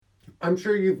I'm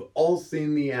sure you've all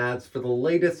seen the ads for the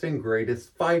latest and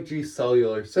greatest 5G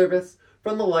cellular service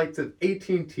from the likes of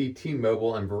AT&T,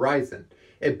 T-Mobile, and Verizon.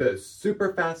 It boasts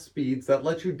super fast speeds that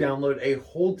let you download a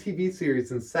whole TV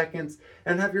series in seconds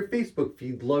and have your Facebook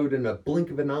feed load in a blink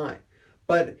of an eye.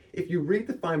 But if you read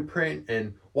the fine print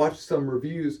and watch some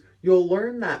reviews, you'll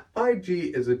learn that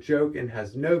 5G is a joke and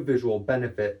has no visual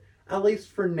benefit, at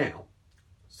least for now.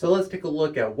 So let's take a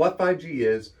look at what 5G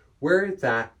is, where it's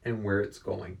at, and where it's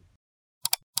going.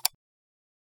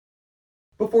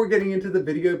 Before getting into the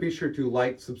video, be sure to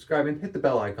like, subscribe, and hit the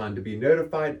bell icon to be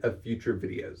notified of future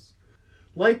videos.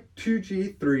 Like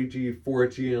 2G, 3G,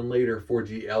 4G, and later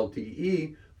 4G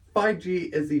LTE,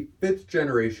 5G is the 5th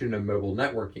generation of mobile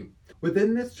networking.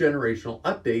 Within this generational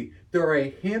update, there are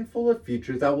a handful of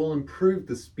features that will improve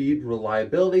the speed,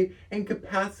 reliability, and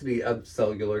capacity of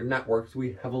cellular networks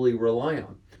we heavily rely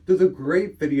on. There's a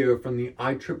great video from the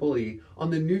IEEE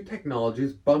on the new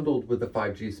technologies bundled with the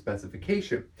 5G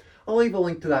specification. I'll leave a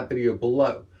link to that video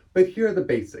below, but here are the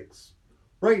basics.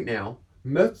 Right now,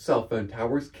 most cell phone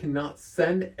towers cannot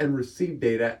send and receive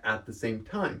data at the same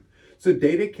time, so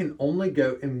data can only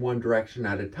go in one direction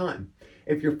at a time.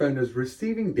 If your phone is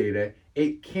receiving data,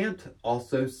 it can't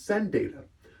also send data.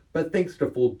 But thanks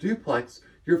to Full Duplex,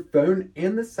 your phone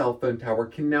and the cell phone tower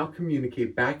can now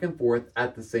communicate back and forth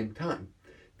at the same time.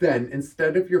 Then,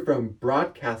 instead of your phone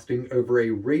broadcasting over a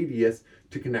radius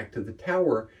to connect to the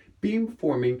tower,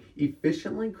 beamforming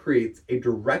efficiently creates a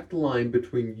direct line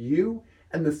between you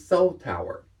and the cell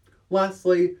tower.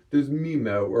 Lastly, there's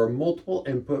MIMO, or multiple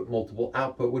input, multiple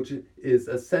output, which is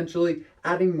essentially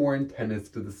adding more antennas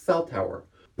to the cell tower.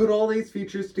 Put all these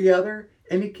features together,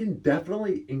 and it can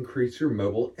definitely increase your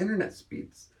mobile internet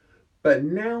speeds. But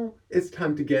now it's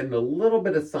time to get in a little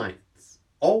bit of science.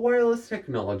 All wireless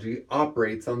technology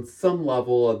operates on some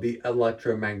level of the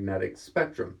electromagnetic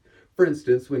spectrum. For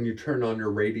instance, when you turn on your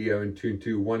radio and tune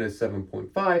to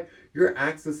 107.5, you're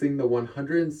accessing the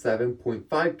 107.5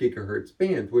 gigahertz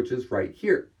band, which is right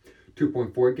here.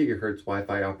 2.4 gigahertz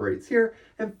Wi-Fi operates here,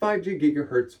 and 5G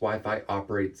gigahertz Wi-Fi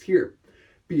operates here.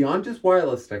 Beyond just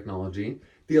wireless technology,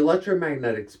 the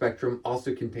electromagnetic spectrum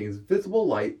also contains visible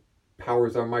light,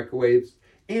 powers our microwaves,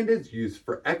 and is used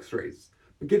for X-rays.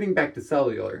 But getting back to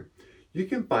cellular, you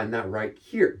can find that right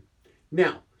here.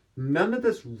 Now, none of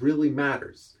this really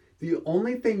matters. The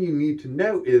only thing you need to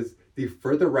know is the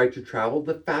further right you travel,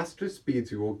 the faster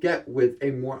speeds you will get with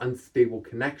a more unstable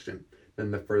connection.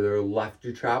 Then the further left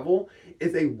you travel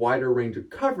is a wider range of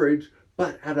coverage,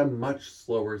 but at a much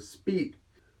slower speed.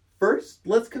 First,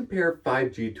 let's compare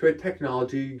 5G to a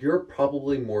technology you're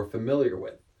probably more familiar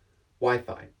with,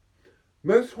 Wi-Fi.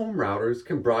 Most home routers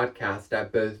can broadcast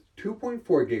at both 2.4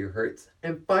 gigahertz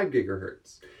and 5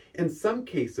 gigahertz. In some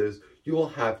cases, you will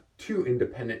have two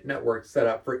independent networks set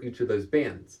up for each of those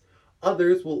bands.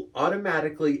 Others will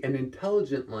automatically and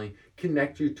intelligently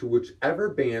connect you to whichever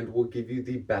band will give you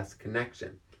the best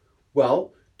connection.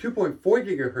 Well, 2.4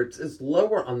 gigahertz is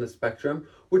lower on the spectrum,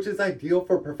 which is ideal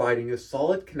for providing a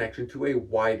solid connection to a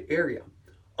wide area.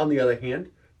 On the other hand,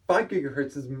 5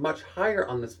 gigahertz is much higher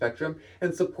on the spectrum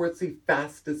and supports the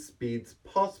fastest speeds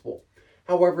possible.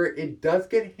 However, it does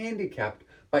get handicapped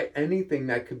by anything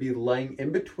that could be laying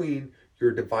in between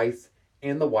your device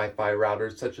and the Wi-Fi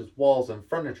routers, such as walls and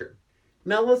furniture.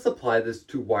 Now let's apply this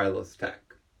to wireless tech.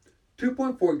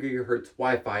 2.4 gigahertz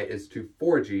Wi-Fi is to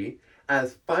 4G,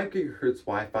 as 5 gigahertz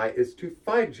Wi-Fi is to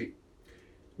 5G.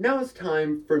 Now it's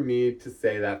time for me to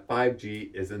say that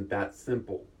 5G isn't that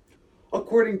simple.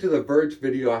 According to the Verge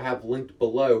video I have linked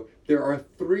below, there are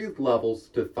 3 levels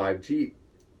to 5G.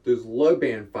 There's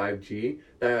low-band 5G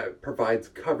that provides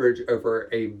coverage over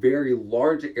a very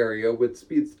large area with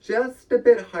speeds just a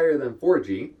bit higher than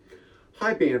 4G.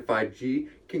 High-band 5G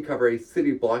can cover a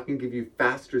city block and give you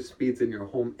faster speeds in your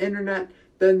home internet.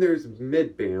 Then there's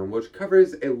mid-band, which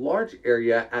covers a large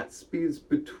area at speeds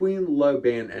between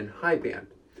low-band and high-band.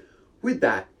 With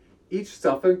that, each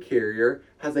cell phone carrier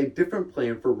has a different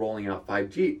plan for rolling out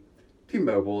 5G.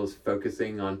 T-Mobile is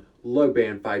focusing on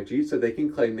low-band 5G so they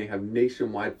can claim they have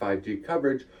nationwide 5G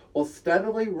coverage while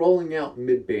steadily rolling out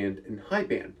mid-band and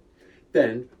high-band.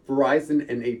 Then, Verizon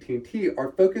and AT&T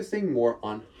are focusing more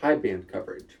on high-band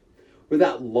coverage. With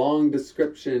that long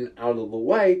description out of the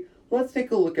way, let's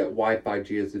take a look at why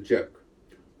 5G is a joke.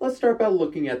 Let's start by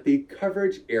looking at the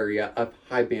coverage area of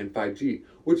high-band 5G,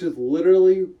 which is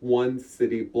literally one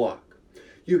city block.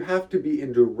 You have to be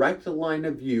in direct line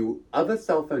of view of a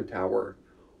cell phone tower.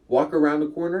 Walk around a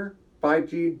corner,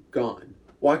 5G gone.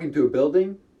 Walk into a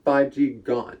building, 5G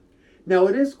gone. Now,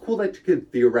 it is cool that you can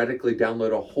theoretically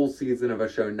download a whole season of a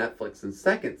show on Netflix in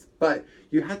seconds, but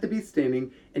you have to be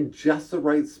standing in just the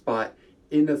right spot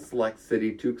in a select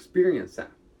city to experience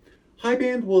that. High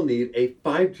band will need a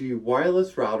 5G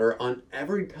wireless router on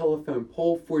every telephone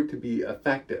pole for it to be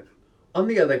effective. On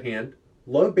the other hand,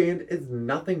 low band is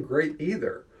nothing great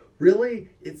either. Really,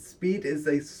 its speed is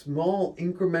a small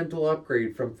incremental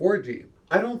upgrade from 4G.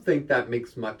 I don't think that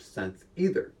makes much sense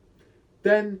either.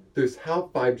 Then there's how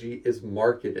 5G is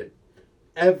marketed.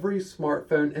 Every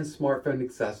smartphone and smartphone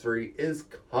accessory is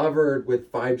covered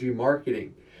with 5G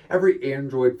marketing. Every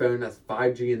Android phone has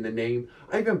 5G in the name.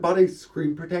 I even bought a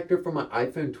screen protector for my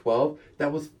iPhone 12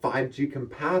 that was 5G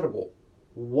compatible.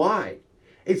 Why?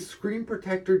 A screen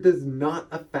protector does not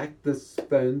affect the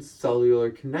phone's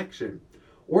cellular connection.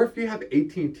 Or if you have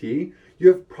AT&T, you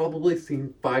have probably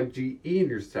seen 5GE in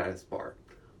your status bar.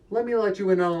 Let me let you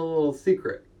in on a little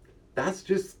secret. That's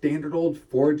just standard old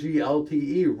 4G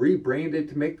LTE rebranded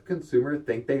to make the consumer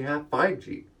think they have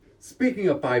 5G. Speaking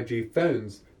of 5G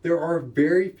phones, there are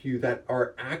very few that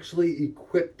are actually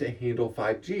equipped to handle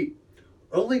 5G.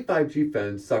 Early 5G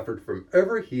phones suffered from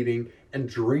overheating and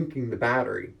drinking the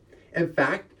battery. In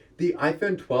fact, the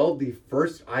iPhone 12, the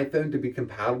first iPhone to be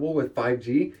compatible with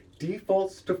 5G,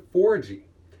 defaults to 4G.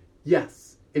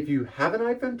 Yes, if you have an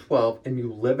iPhone 12 and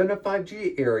you live in a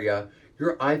 5G area,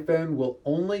 your iPhone will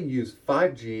only use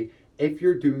 5G if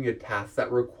you're doing a task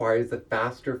that requires a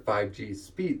faster 5G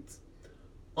speeds.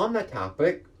 On that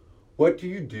topic, what do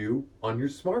you do on your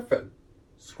smartphone?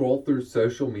 Scroll through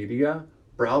social media,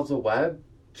 browse the web,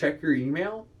 check your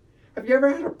email? Have you ever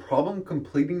had a problem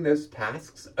completing those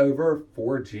tasks over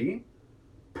 4G?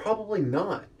 Probably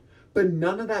not. But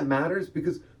none of that matters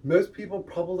because most people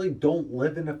probably don't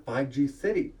live in a 5G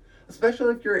city,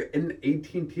 especially if you're an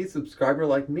AT&T subscriber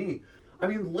like me. I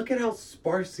mean, look at how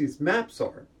sparse these maps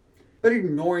are. But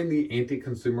ignoring the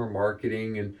anti-consumer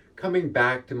marketing and coming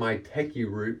back to my techie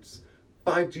roots,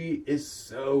 5G is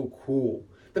so cool.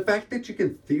 The fact that you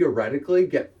can theoretically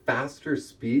get faster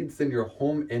speeds than your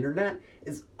home internet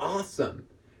is awesome.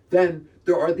 Then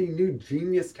there are the new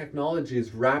genius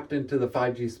technologies wrapped into the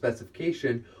 5G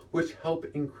specification which help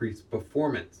increase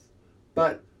performance.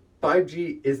 But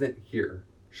 5G isn't here.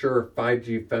 Sure,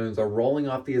 5G phones are rolling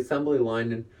off the assembly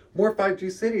line and more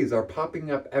 5G cities are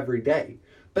popping up every day.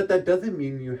 But that doesn't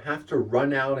mean you have to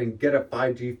run out and get a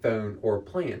 5G phone or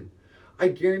plan. I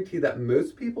guarantee that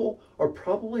most people are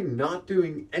probably not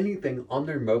doing anything on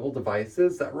their mobile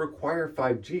devices that require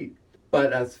 5G.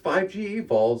 But as 5G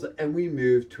evolves and we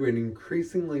move to an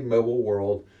increasingly mobile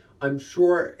world, I'm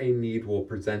sure a need will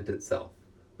present itself.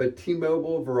 But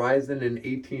T-Mobile, Verizon, and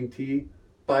AT&T,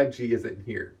 5G isn't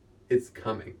here. It's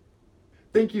coming.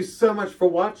 Thank you so much for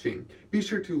watching. Be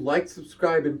sure to like,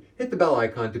 subscribe, and hit the bell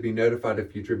icon to be notified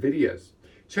of future videos.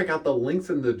 Check out the links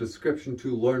in the description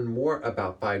to learn more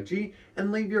about 5G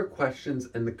and leave your questions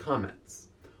in the comments.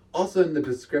 Also in the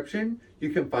description, you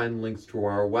can find links to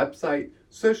our website,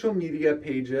 social media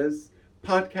pages,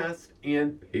 podcast,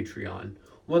 and Patreon.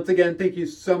 Once again, thank you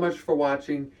so much for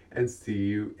watching and see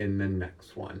you in the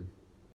next one.